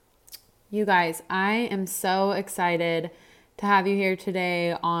You guys, I am so excited to have you here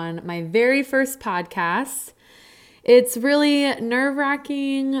today on my very first podcast. It's really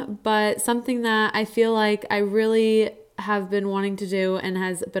nerve-wracking, but something that I feel like I really have been wanting to do and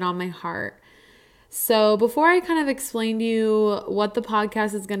has been on my heart. So, before I kind of explain to you what the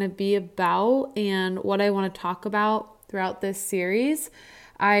podcast is going to be about and what I want to talk about throughout this series,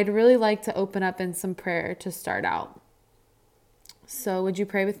 I'd really like to open up in some prayer to start out. So, would you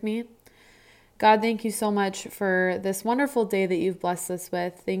pray with me? God, thank you so much for this wonderful day that you've blessed us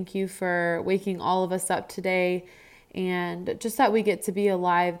with. Thank you for waking all of us up today and just that we get to be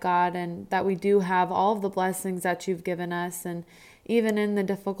alive, God, and that we do have all of the blessings that you've given us. And even in the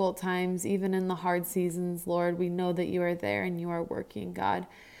difficult times, even in the hard seasons, Lord, we know that you are there and you are working, God.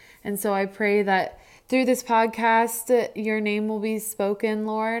 And so I pray that through this podcast, your name will be spoken,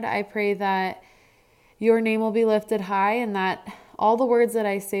 Lord. I pray that your name will be lifted high and that all the words that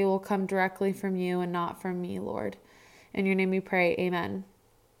I say will come directly from you and not from me, Lord. In your name we pray, amen.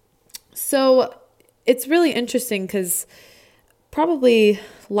 So it's really interesting because probably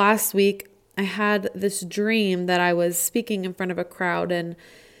last week I had this dream that I was speaking in front of a crowd. And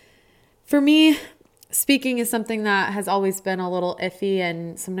for me, speaking is something that has always been a little iffy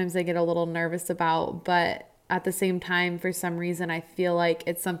and sometimes I get a little nervous about. But at the same time, for some reason, I feel like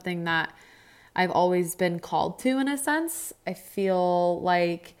it's something that I've always been called to in a sense. I feel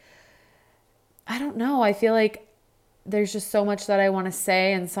like, I don't know, I feel like there's just so much that I want to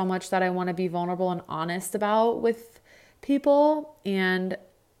say and so much that I want to be vulnerable and honest about with people. And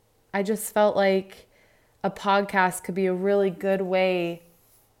I just felt like a podcast could be a really good way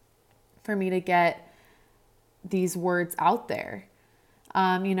for me to get these words out there.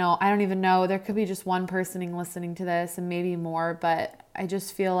 I don't even know, there could be just one person listening to this and maybe more, but I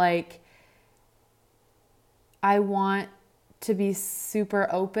just feel like I want to be super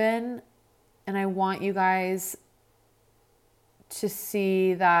open and I want you guys to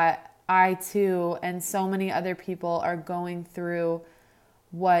see that I too and so many other people are going through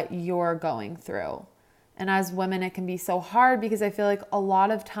what you're going through. And as women, it can be so hard because I feel like a lot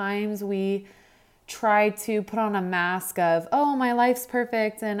of times we try to put on a mask of, oh, my life's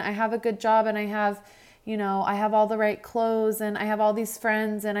perfect and I have a good job and I have all the right clothes and I have all these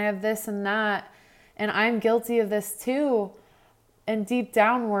friends and I have this and that. And I'm guilty of this too. And deep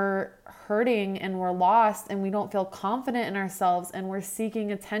down, we're hurting and we're lost and we don't feel confident in ourselves and we're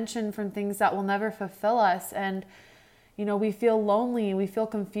seeking attention from things that will never fulfill us. And, we feel lonely. We feel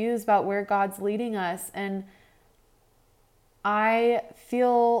confused about where God's leading us. And I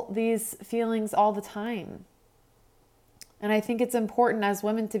feel these feelings all the time. And I think it's important as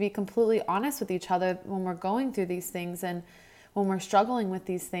women to be completely honest with each other when we're going through these things and when we're struggling with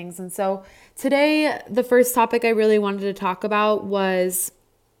these things. And so today, the first topic I really wanted to talk about was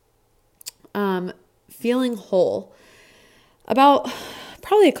feeling whole. About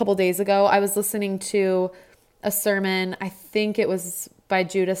probably a couple days ago, I was listening to a sermon. I think it was by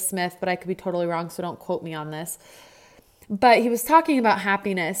Judah Smith, but I could be totally wrong, so don't quote me on this. But he was talking about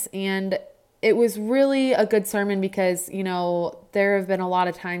happiness, and it was really a good sermon because, there have been a lot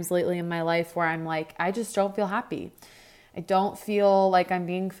of times lately in my life where I'm like, I just don't feel happy. I don't feel like I'm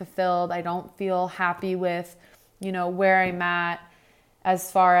being fulfilled. I don't feel happy with, where I'm at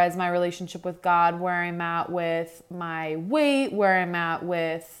as far as my relationship with God, where I'm at with my weight, where I'm at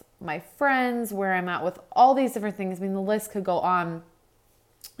with my friends, where I'm at with all these different things. I mean, the list could go on.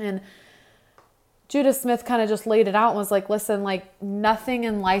 And Judah Smith kind of just laid it out and was like, listen, like nothing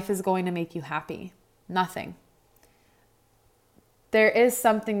in life is going to make you happy. Nothing. There is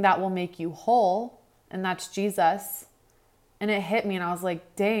something that will make you whole, and that's Jesus. And it hit me and I was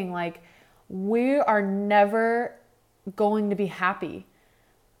like, dang, like we are never going to be happy.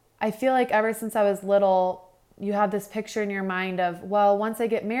 I feel like ever since I was little, you have this picture in your mind of, well, once I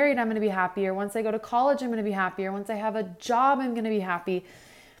get married, I'm going to be happy. Or once I go to college, I'm going to be happy. Or once I have a job, I'm going to be happy.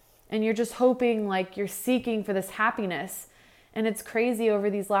 And you're just hoping, like you're seeking for this happiness. And it's crazy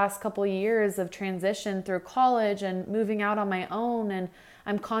over these last couple of years of transition through college and moving out on my own. And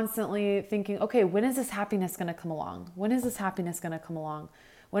I'm constantly thinking, okay, when is this happiness going to come along? When is this happiness going to come along?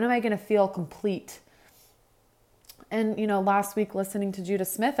 When am I going to feel complete? And, last week listening to Judah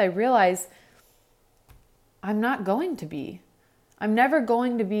Smith, I realized I'm not going to be. I'm never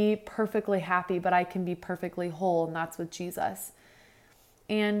going to be perfectly happy, but I can be perfectly whole, and that's with Jesus.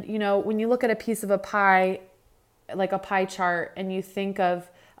 And, when you look at a piece of a pie, like a pie chart, and you think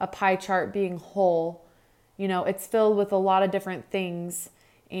of a pie chart being whole, it's filled with a lot of different things.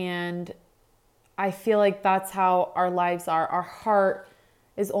 And I feel like that's how our lives are. Our heart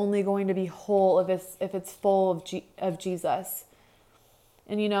is only going to be whole if it's full of Jesus.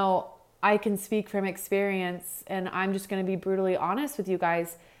 And I can speak from experience, and I'm just going to be brutally honest with you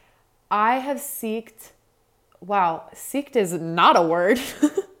guys. I have seeked is not a word,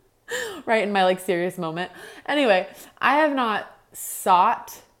 right? In my like serious moment. Anyway, I have not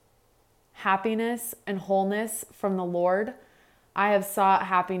sought happiness and wholeness from the Lord. I have sought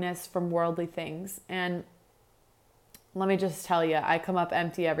happiness from worldly things. And let me just tell you, I come up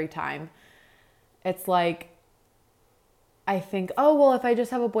empty every time. It's like, I think, oh, well, if I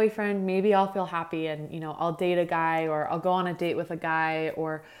just have a boyfriend, maybe I'll feel happy and, I'll date a guy or I'll go on a date with a guy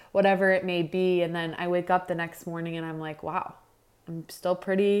or whatever it may be. And then I wake up the next morning and I'm like, wow, I'm still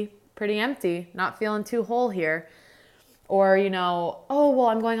pretty empty, not feeling too whole here. Or, oh, well,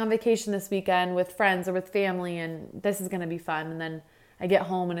 I'm going on vacation this weekend with friends or with family and this is going to be fun. And then I get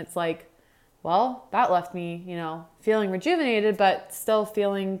home and it's like, well, that left me, feeling rejuvenated, but still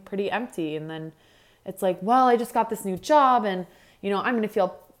feeling pretty empty. And then it's like, well, I just got this new job and, I'm going to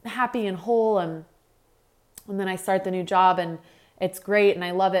feel happy and whole. And then I start the new job and it's great and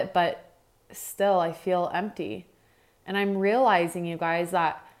I love it, but still I feel empty. And I'm realizing, you guys,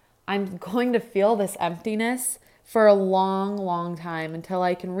 that I'm going to feel this emptiness for a long, long time until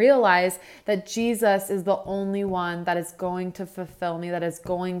I can realize that Jesus is the only one that is going to fulfill me, that is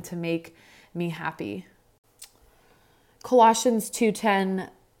going to make me happy. Colossians 2:10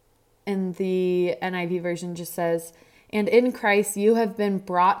 in the NIV version just says, "And in Christ you have been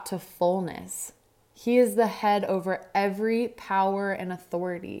brought to fullness. He is the head over every power and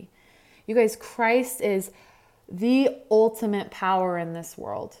authority." You guys, Christ is the ultimate power in this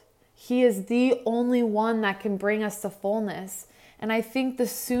world. He is the only one that can bring us to fullness. And I think the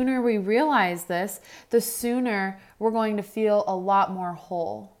sooner we realize this, the sooner we're going to feel a lot more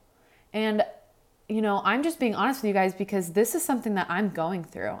whole. And I'm just being honest with you guys because this is something that I'm going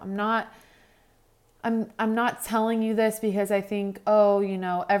through. I'm not telling you this because I think,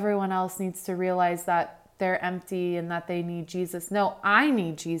 everyone else needs to realize that they're empty and that they need Jesus. No, I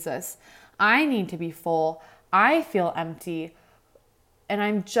need Jesus. I need to be full. I feel empty. And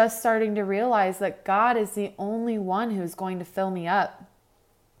I'm just starting to realize that God is the only one who's going to fill me up.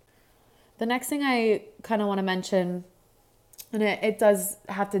 The next thing I kind of want to mention, and it does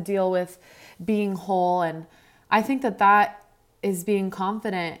have to deal with being whole. And I think that is being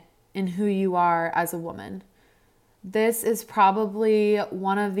confident in who you are as a woman. This is probably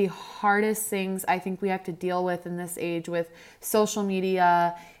one of the hardest things I think we have to deal with in this age with social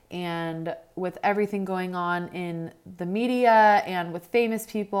media and with everything going on in the media and with famous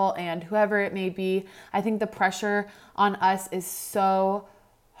people and whoever it may be. I think the pressure on us is so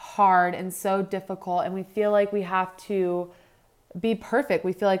hard and so difficult, and we feel like we have to be perfect.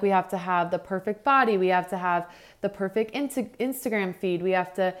 We feel like we have to have the perfect body. We have to have the perfect Instagram feed. We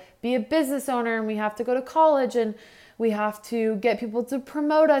have to be a business owner and we have to go to college and we have to get people to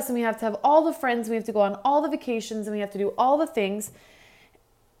promote us and we have to have all the friends. We have to go on all the vacations and we have to do all the things.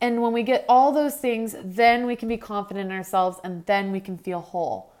 And when we get all those things, then we can be confident in ourselves and then we can feel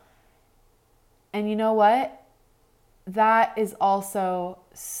whole. And you know what? That is also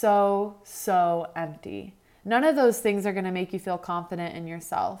so empty. None of those things are going to make you feel confident in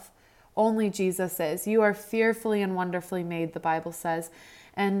yourself. Only Jesus is. You are fearfully and wonderfully made, the Bible says.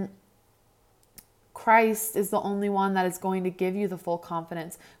 And Christ is the only one that is going to give you the full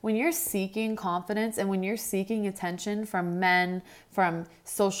confidence. When you're seeking confidence and when you're seeking attention from men, from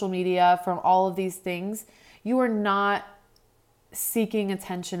social media, from all of these things, you are not seeking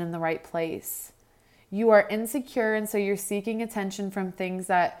attention in the right place. You are insecure, and so you're seeking attention from things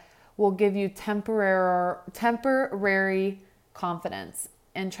that will give you temporary confidence.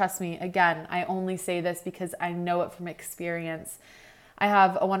 And trust me, again, I only say this because I know it from experience. I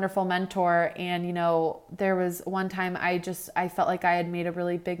have a wonderful mentor, and there was one time I felt like I had made a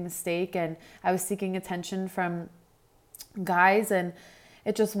really big mistake and I was seeking attention from guys and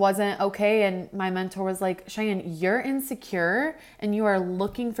it just wasn't okay. And my mentor was like, "Cheyenne, you're insecure and you are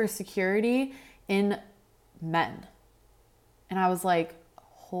looking for security in men." And I was like,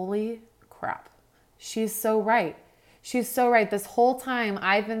 holy crap. She's so right. She's so right. This whole time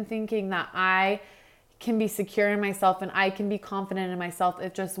I've been thinking that I can be secure in myself and I can be confident in myself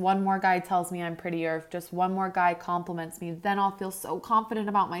if just one more guy tells me I'm pretty, or if just one more guy compliments me, then I'll feel so confident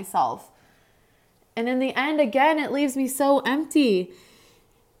about myself. And in the end, again, it leaves me so empty.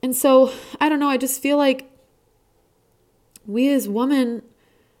 And so, I don't know, I just feel like we as women,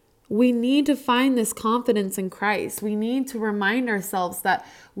 we need to find this confidence in Christ. We need to remind ourselves that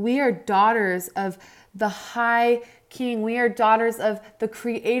we are daughters of the high King. We are daughters of the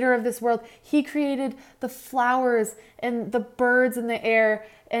creator of this world. He created the flowers and the birds in the air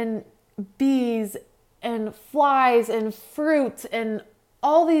and bees and flies and fruit and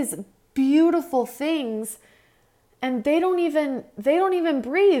all these beautiful things, and they don't even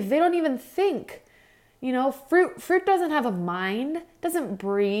breathe. They don't even think. Fruit doesn't have a mind, doesn't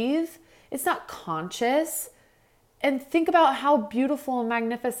breathe. It's not conscious. And think about how beautiful and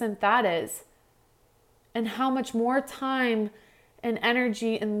magnificent that is. And how much more time and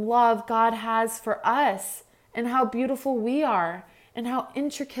energy and love God has for us. And how beautiful we are. And how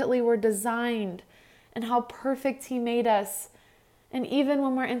intricately we're designed. And how perfect He made us. And even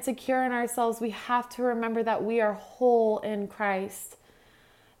when we're insecure in ourselves, we have to remember that we are whole in Christ.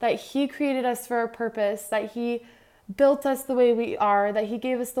 That He created us for a purpose. That He built us the way we are. That He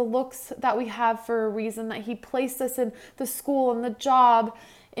gave us the looks that we have for a reason. That He placed us in the school and the job,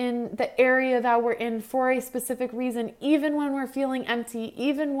 in the area that we're in for a specific reason. Even when we're feeling empty,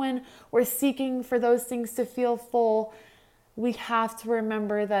 even when we're seeking for those things to feel full, we have to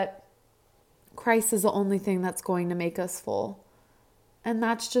remember that Christ is the only thing that's going to make us full. And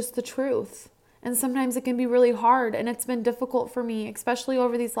that's just the truth. And sometimes it can be really hard, and it's been difficult for me, especially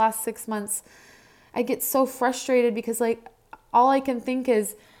over these last 6 months. I get so frustrated because all I can think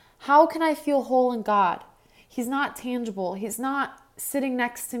is, how can I feel whole in God? He's not tangible. He's not sitting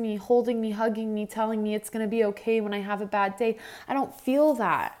next to me, holding me, hugging me, telling me it's going to be okay when I have a bad day. I don't feel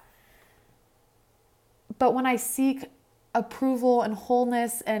that. But when I seek approval and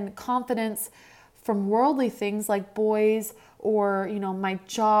wholeness and confidence from worldly things like boys or, my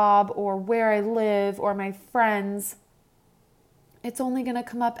job or where I live or my friends, it's only going to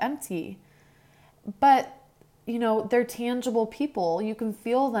come up empty. But, they're tangible people. You can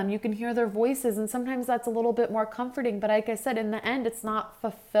feel them. You can hear their voices. And sometimes that's a little bit more comforting. But like I said, in the end, it's not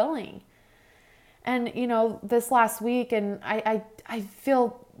fulfilling. And, this last week, and I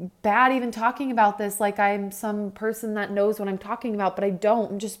feel bad even talking about this like I'm some person that knows what I'm talking about, but I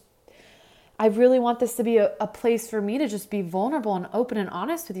don't. I really want this to be a place for me to just be vulnerable and open and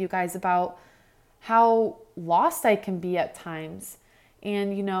honest with you guys about how lost I can be at times.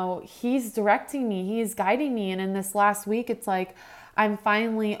 And, He's directing me, He's guiding me. And in this last week, it's like I'm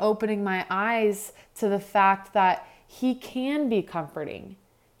finally opening my eyes to the fact that He can be comforting.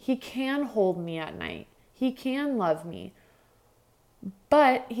 He can hold me at night. He can love me.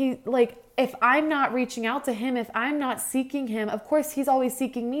 But if I'm not reaching out to Him, if I'm not seeking Him, of course He's always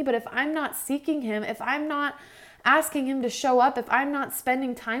seeking me, but if I'm not seeking Him, if I'm not asking Him to show up, if I'm not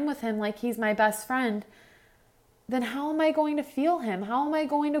spending time with Him like He's my best friend, then how am I going to feel Him? How am I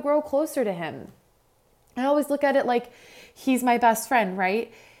going to grow closer to Him? I always look at it like He's my best friend,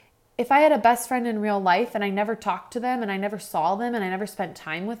 right? If I had a best friend in real life and I never talked to them and I never saw them and I never spent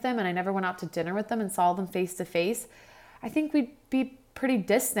time with them and I never went out to dinner with them and saw them face to face, I think we'd be pretty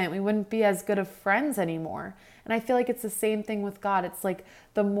distant. We wouldn't be as good of friends anymore. And I feel like it's the same thing with God. It's like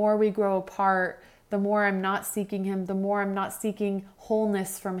the more we grow apart, the more I'm not seeking Him, the more I'm not seeking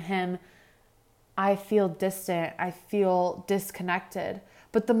wholeness from Him, I feel distant. I feel disconnected.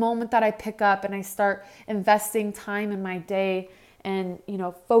 But the moment that I pick up and I start investing time in my day and,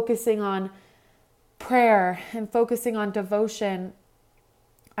 focusing on prayer and focusing on devotion,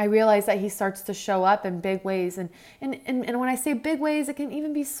 I realize that He starts to show up in big ways. And when I say big ways, it can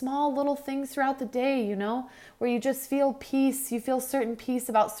even be small little things throughout the day, where you just feel peace. You feel certain peace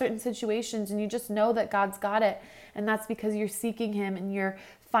about certain situations and you just know that God's got it. And that's because you're seeking Him and you're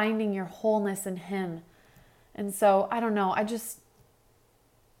finding your wholeness in Him. And so, I don't know, it's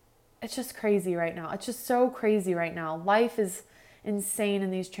just crazy right now. It's just so crazy right now. Life is insane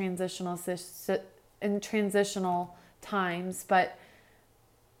in these transitional times, but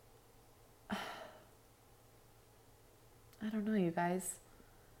I don't know, you guys.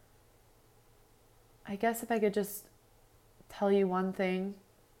 I guess if I could just tell you one thing,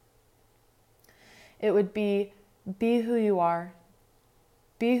 it would be who you are.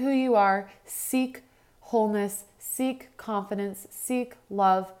 Be who you are. Seek wholeness. Seek confidence. Seek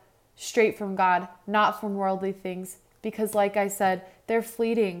love straight from God, not from worldly things. Because like I said, they're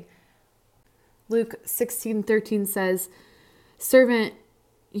fleeting. Luke 16:13 says, "Servant,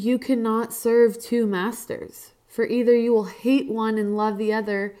 you cannot serve two masters. For either you will hate one and love the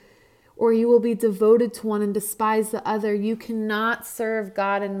other, or you will be devoted to one and despise the other. You cannot serve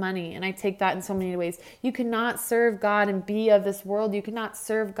God and money." And I take that in so many ways. You cannot serve God and be of this world. You cannot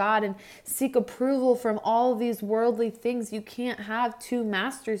serve God and seek approval from all of these worldly things. You can't have two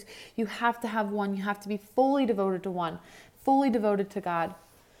masters. You have to have one. You have to be fully devoted to one, fully devoted to God.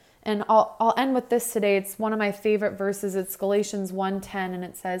 And I'll end with this today. It's one of my favorite verses. It's Galatians 1:10, and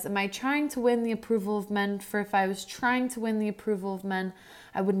it says, "Am I trying to win the approval of men? For if I was trying to win the approval of men,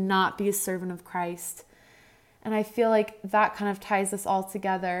 I would not be a servant of Christ." And I feel like that kind of ties us all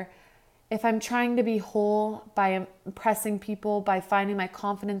together. If I'm trying to be whole by impressing people, by finding my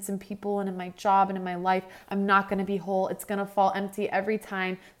confidence in people and in my job and in my life, I'm not going to be whole. It's going to fall empty every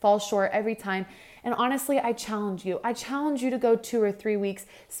time, fall short every time. And honestly, I challenge you. I challenge you to go 2 or 3 weeks,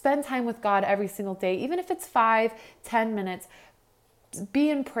 spend time with God every single day, even if it's 5-10 minutes. Be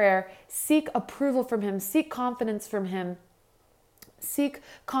in prayer, seek approval from Him, seek confidence from Him. Seek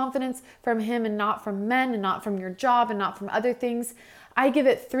confidence from Him and not from men and not from your job and not from other things. I give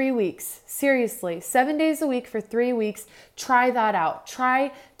it 3 weeks. Seriously, 7 days a week for 3 weeks. Try that out.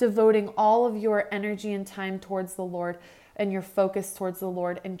 Try devoting all of your energy and time towards the Lord and your focus towards the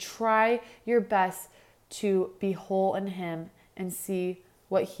Lord, and try your best to be whole in Him and see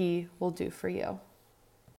what He will do for you.